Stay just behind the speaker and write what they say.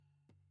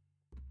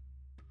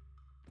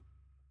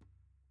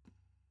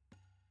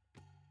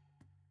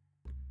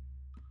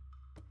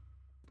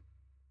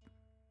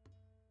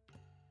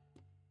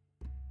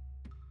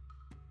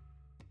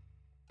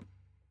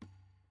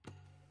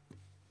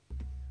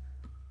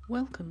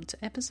Welcome to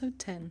episode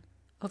 10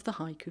 of the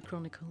Haiku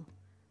Chronicle,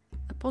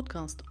 a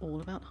podcast all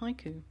about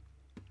haiku.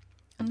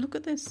 And look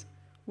at this,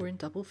 we're in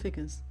double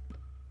figures.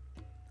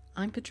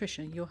 I'm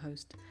Patricia, your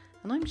host,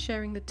 and I'm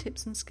sharing the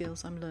tips and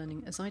skills I'm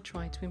learning as I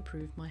try to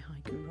improve my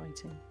haiku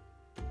writing.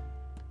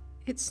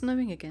 It's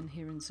snowing again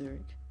here in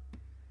Zurich,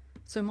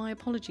 so my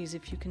apologies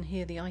if you can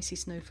hear the icy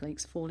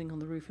snowflakes falling on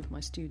the roof of my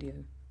studio.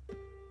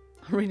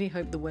 I really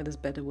hope the weather's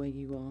better where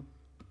you are.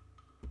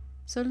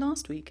 So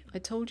last week I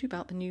told you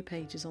about the new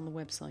pages on the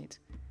website,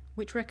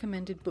 which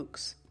recommended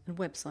books and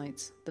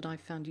websites that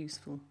I've found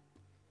useful.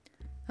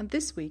 And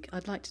this week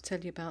I'd like to tell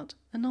you about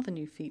another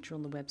new feature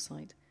on the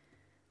website,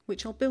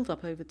 which I'll build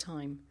up over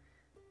time.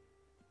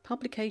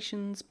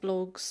 Publications,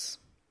 blogs,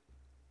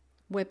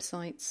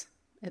 websites,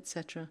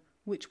 etc.,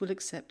 which will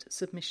accept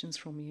submissions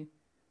from you,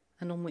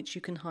 and on which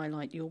you can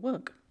highlight your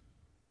work.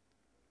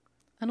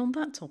 And on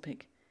that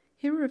topic,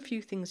 here are a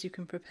few things you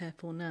can prepare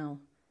for now.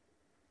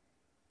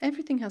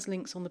 Everything has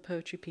links on the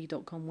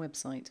poetryp.com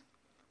website.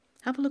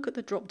 Have a look at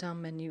the drop-down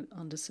menu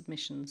under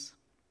Submissions.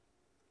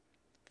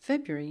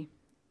 February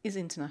is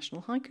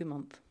International Haiku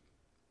Month,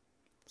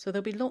 so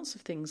there'll be lots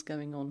of things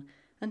going on,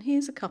 and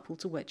here's a couple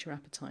to whet your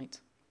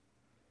appetite.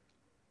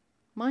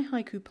 My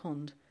Haiku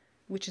Pond,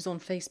 which is on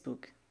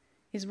Facebook,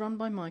 is run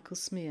by Michael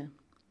Smear.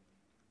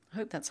 I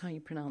hope that's how you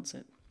pronounce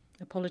it.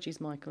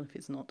 Apologies, Michael, if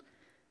it's not.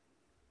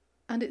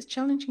 And it's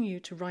challenging you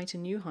to write a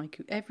new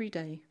haiku every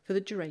day for the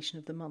duration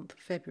of the month of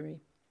February.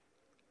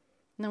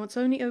 Now, it's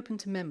only open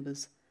to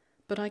members,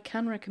 but I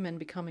can recommend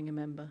becoming a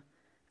member,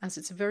 as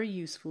it's a very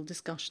useful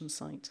discussion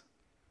site.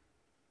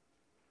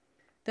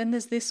 Then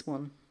there's this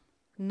one,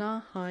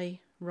 Na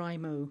Hai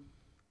Raimo.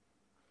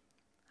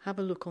 Have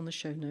a look on the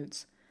show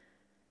notes.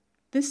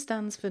 This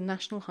stands for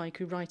National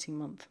Haiku Writing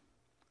Month,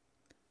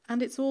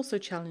 and it's also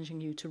challenging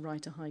you to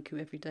write a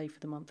haiku every day for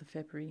the month of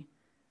February.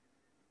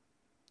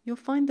 You'll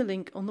find the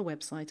link on the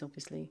website,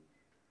 obviously.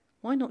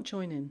 Why not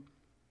join in?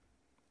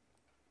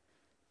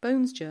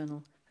 Bones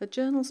Journal, a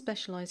journal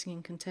specialising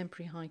in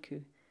contemporary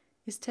haiku,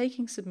 is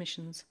taking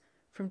submissions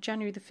from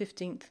January the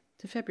 15th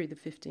to February the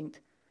 15th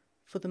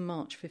for the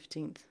March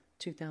 15th,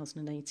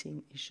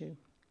 2018 issue.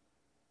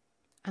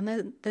 And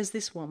then there's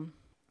this one,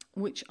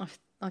 which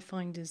I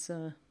find is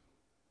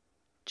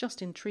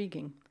just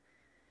intriguing.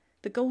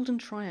 The Golden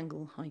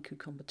Triangle Haiku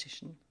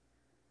Competition.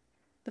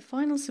 The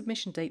final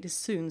submission date is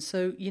soon,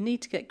 so you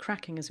need to get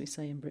cracking, as we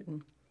say in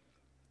Britain.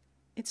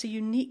 It's a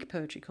unique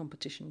poetry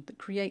competition that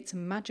creates a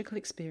magical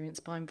experience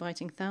by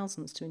inviting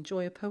thousands to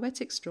enjoy a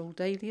poetic stroll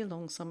daily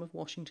along some of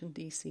Washington,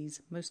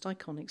 D.C.'s most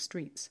iconic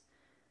streets.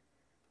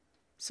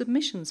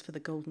 Submissions for the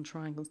Golden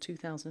Triangle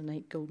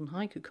 2008 Golden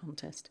Haiku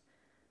Contest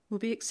will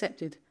be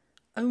accepted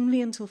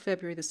only until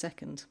February the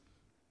 2nd.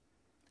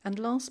 And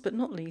last but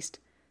not least,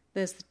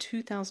 there's the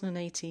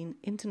 2018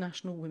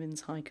 International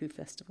Women's Haiku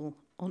Festival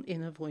on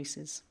Inner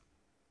Voices.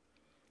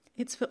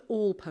 It's for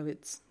all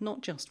poets,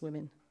 not just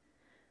women.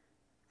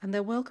 And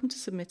they're welcome to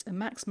submit a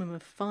maximum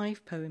of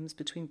 5 poems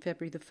between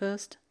February the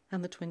 1st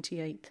and the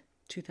 28th,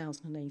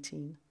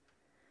 2018.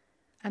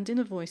 And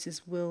Inner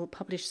Voices will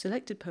publish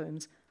selected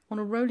poems on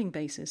a rolling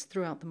basis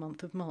throughout the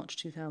month of March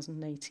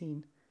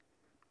 2018.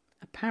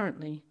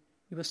 Apparently,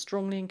 you are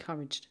strongly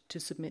encouraged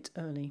to submit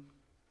early.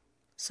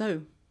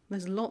 So,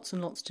 there's lots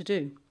and lots to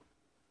do.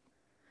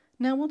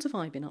 Now, what have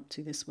I been up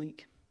to this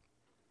week?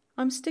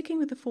 I'm sticking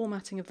with the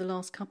formatting of the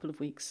last couple of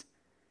weeks,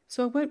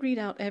 so I won't read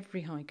out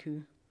every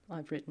haiku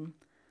I've written.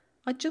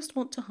 I just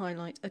want to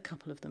highlight a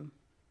couple of them.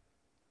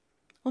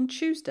 On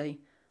Tuesday,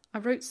 I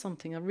wrote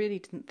something I really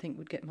didn't think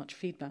would get much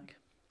feedback,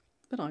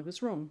 but I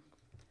was wrong.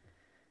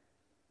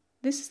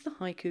 This is the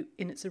haiku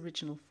in its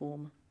original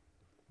form.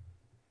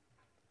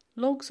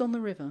 Logs on the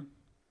river.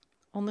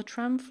 On the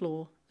tram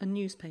floor, a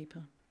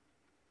newspaper.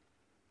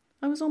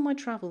 I was on my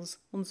travels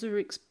on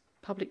Zurich's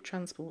public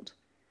transport.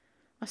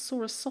 I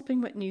saw a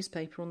sopping wet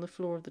newspaper on the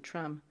floor of the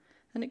tram,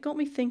 and it got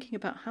me thinking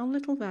about how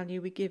little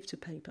value we give to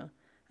paper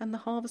and the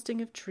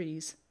harvesting of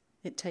trees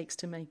it takes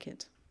to make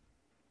it.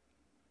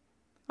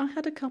 I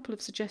had a couple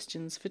of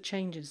suggestions for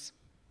changes.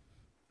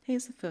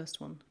 Here's the first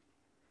one.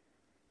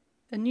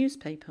 A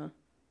newspaper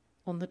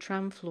on the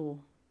tram floor,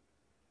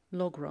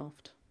 log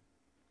raft.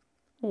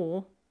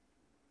 Or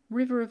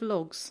river of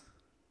logs,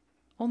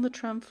 on the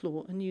tram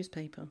floor, a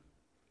newspaper.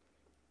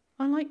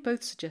 I like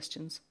both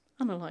suggestions,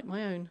 and I like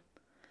my own.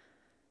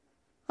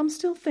 I'm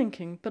still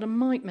thinking, but I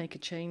might make a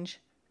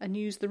change and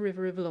use the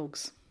river of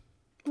logs.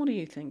 What do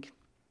you think?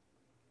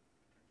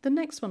 The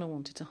next one I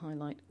wanted to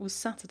highlight was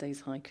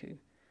Saturday's haiku,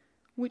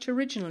 which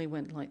originally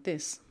went like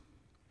this.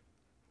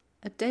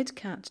 A dead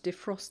cat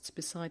defrosts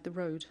beside the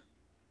road.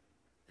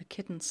 A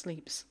kitten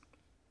sleeps.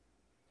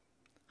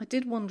 I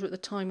did wonder at the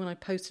time when I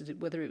posted it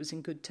whether it was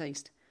in good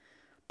taste,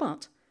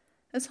 but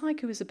as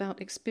haiku is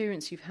about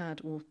experience you've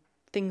had or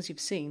things you've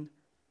seen,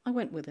 I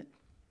went with it.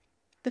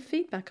 The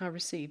feedback I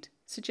received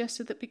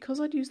suggested that because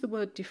I'd used the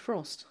word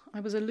defrost, I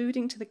was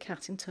alluding to the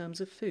cat in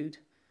terms of food.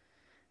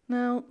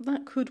 Now,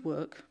 that could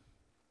work,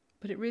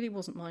 but it really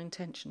wasn't my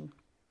intention.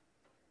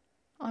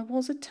 I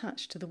was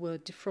attached to the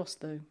word defrost,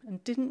 though,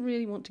 and didn't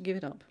really want to give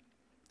it up.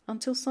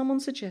 until someone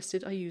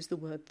suggested I use the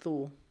word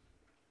Thor.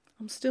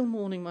 I'm still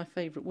mourning my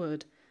favourite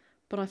word,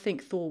 but I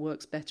think Thor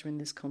works better in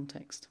this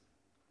context.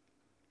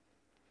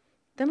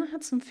 Then I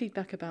had some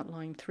feedback about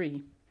line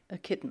 3, a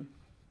kitten.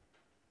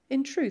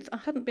 In truth, I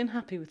hadn't been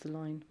happy with the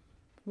line.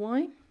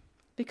 Why?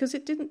 Because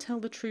it didn't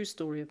tell the true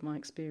story of my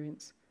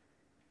experience.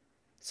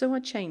 So I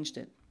changed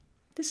it.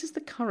 This is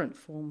the current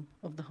form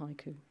of the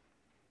haiku.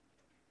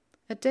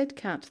 A dead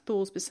cat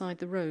thaws beside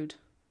the road.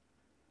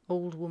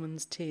 Old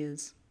woman's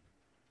tears.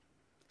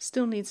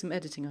 Still needs some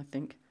editing, I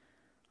think.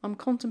 I'm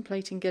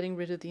contemplating getting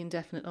rid of the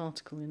indefinite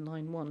article in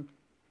line 1.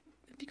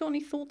 Have you got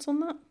any thoughts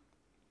on that?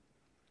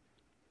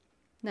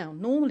 Now,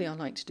 normally I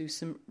like to do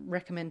some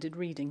recommended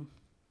reading,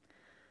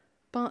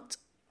 but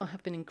I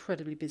have been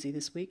incredibly busy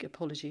this week,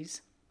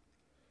 apologies.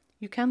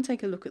 You can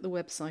take a look at the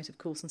website, of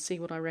course, and see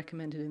what I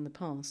recommended in the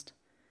past.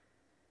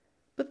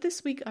 But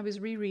this week I was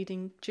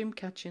rereading Jim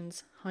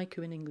Katchen's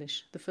Haiku in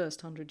English, The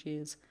First 100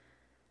 Years,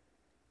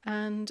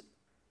 and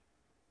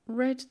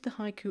read the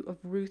haiku of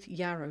Ruth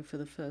Yarrow for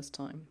the first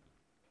time.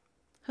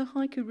 Her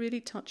haiku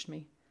really touched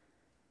me.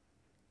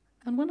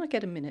 And when I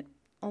get a minute,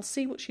 I'll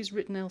see what she's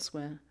written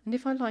elsewhere, and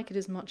if I like it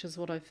as much as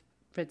what I've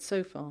read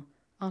so far,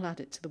 I'll add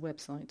it to the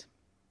website.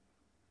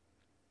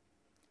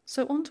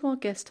 So on to our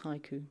guest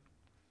haiku.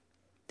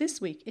 This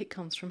week it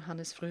comes from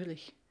Hannes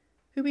Fröhlich,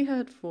 who we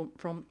heard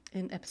from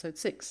in episode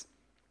 6.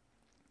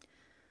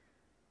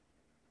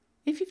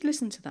 If you've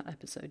listened to that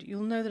episode,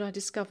 you'll know that I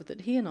discovered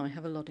that he and I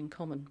have a lot in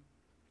common.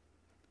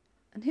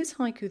 And his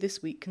haiku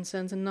this week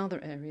concerns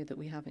another area that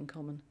we have in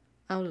common,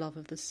 our love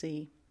of the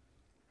sea.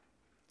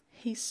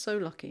 He's so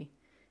lucky.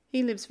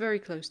 He lives very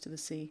close to the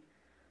sea,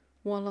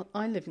 while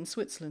I live in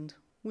Switzerland,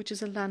 which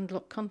is a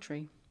landlocked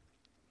country.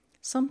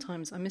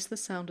 Sometimes I miss the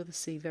sound of the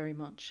sea very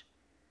much,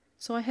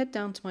 so I head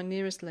down to my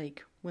nearest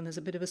lake when there's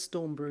a bit of a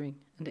storm brewing,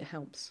 and it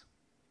helps.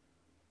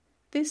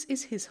 This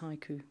is his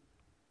haiku.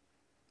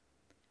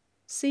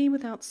 Sea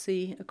without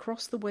sea,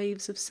 across the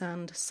waves of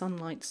sand,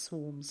 sunlight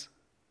swarms.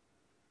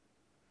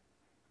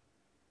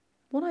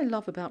 What I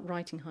love about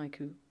writing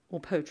haiku, or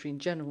poetry in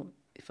general,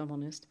 if I'm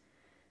honest,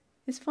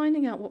 is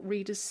finding out what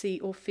readers see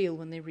or feel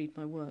when they read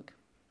my work.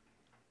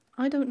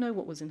 I don't know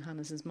what was in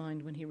Hannes's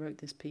mind when he wrote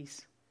this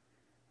piece,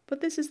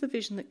 but this is the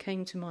vision that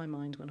came to my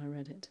mind when I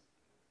read it.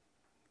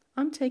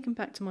 I'm taken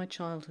back to my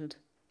childhood.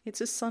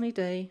 It's a sunny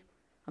day.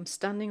 I'm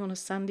standing on a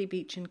sandy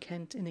beach in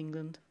Kent in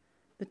England.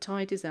 The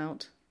tide is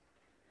out.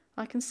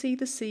 I can see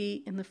the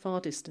sea in the far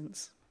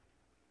distance.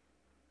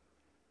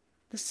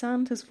 The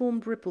sand has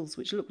formed ripples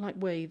which look like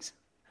waves,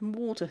 and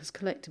water has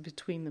collected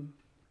between them.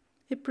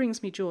 It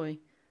brings me joy,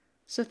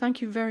 so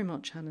thank you very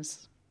much,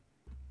 Hannes.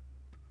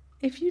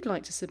 If you'd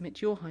like to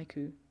submit your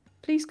haiku,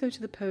 please go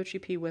to the Poetry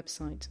P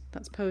website,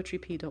 that's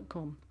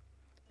poetryp.com.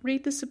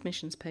 Read the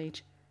submissions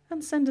page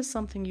and send us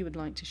something you would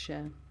like to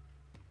share.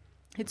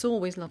 It's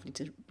always lovely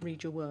to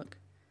read your work.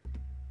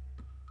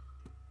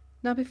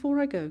 Now before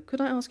I go,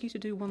 could I ask you to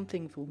do one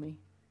thing for me?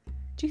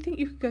 Do you think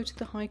you could go to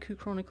the Haiku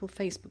Chronicle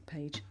Facebook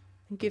page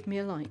and give me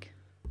a like?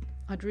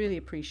 I'd really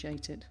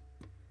appreciate it.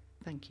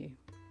 Thank you.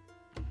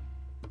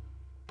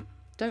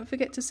 Don't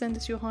forget to send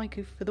us your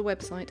haiku for the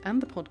website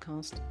and the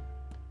podcast,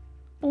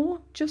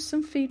 or just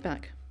some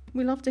feedback.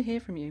 We love to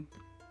hear from you.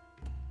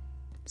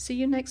 See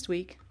you next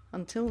week.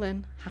 Until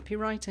then, happy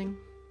writing.